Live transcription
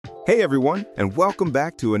Hey everyone, and welcome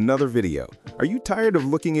back to another video. Are you tired of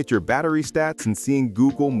looking at your battery stats and seeing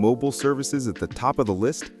Google mobile services at the top of the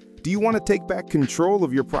list? Do you want to take back control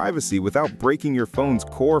of your privacy without breaking your phone's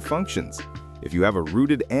core functions? If you have a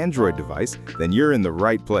rooted Android device, then you're in the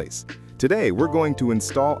right place. Today, we're going to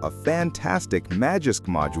install a fantastic Magisk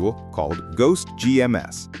module called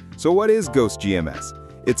GhostGMS. So what is GhostGMS?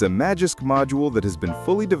 It's a Magisk module that has been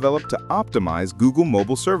fully developed to optimize Google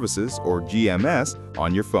Mobile Services, or GMS,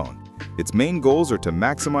 on your phone. Its main goals are to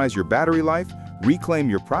maximize your battery life, reclaim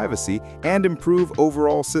your privacy, and improve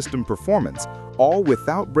overall system performance, all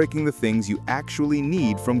without breaking the things you actually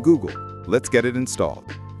need from Google. Let's get it installed.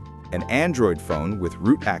 An Android phone with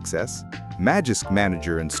root access, Magisk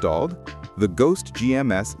Manager installed, the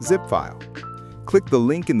GhostGMS zip file. Click the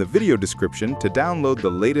link in the video description to download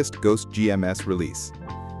the latest GhostGMS release.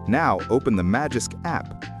 Now open the Magisk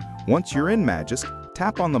app. Once you're in Magisk,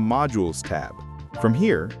 tap on the Modules tab. From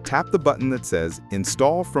here, tap the button that says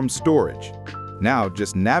Install from Storage. Now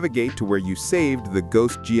just navigate to where you saved the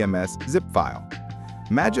GhostGMS zip file.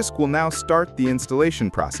 Magisk will now start the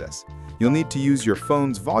installation process. You'll need to use your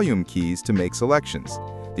phone's volume keys to make selections.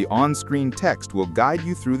 The on-screen text will guide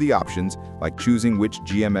you through the options, like choosing which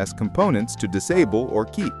GMS components to disable or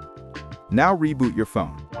keep. Now reboot your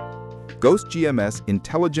phone. GhostGMS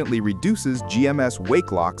intelligently reduces GMS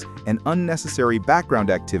wake locks and unnecessary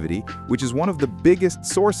background activity, which is one of the biggest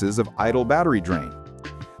sources of idle battery drain.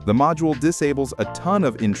 The module disables a ton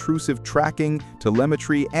of intrusive tracking,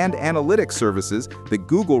 telemetry, and analytics services that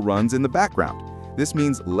Google runs in the background. This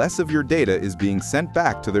means less of your data is being sent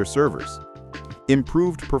back to their servers.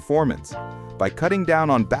 Improved performance. By cutting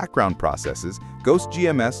down on background processes,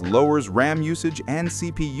 GhostGMS lowers RAM usage and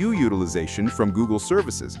CPU utilization from Google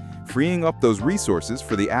services, freeing up those resources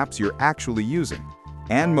for the apps you're actually using.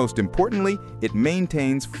 And most importantly, it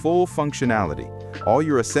maintains full functionality. All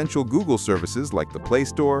your essential Google services like the Play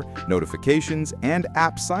Store, notifications, and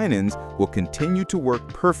app sign-ins will continue to work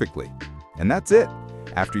perfectly. And that's it.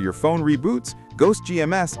 After your phone reboots,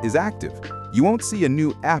 GhostGMS is active. You won't see a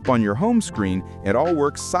new app on your home screen, it all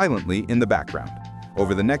works silently in the background.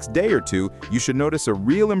 Over the next day or two, you should notice a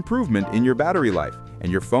real improvement in your battery life,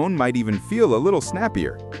 and your phone might even feel a little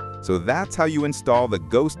snappier. So that's how you install the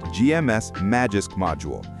GhostGMS Magisk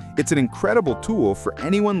module. It's an incredible tool for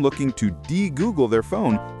anyone looking to de-Google their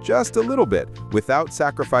phone just a little bit without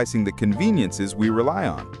sacrificing the conveniences we rely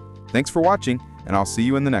on. Thanks for watching, and I'll see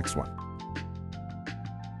you in the next one.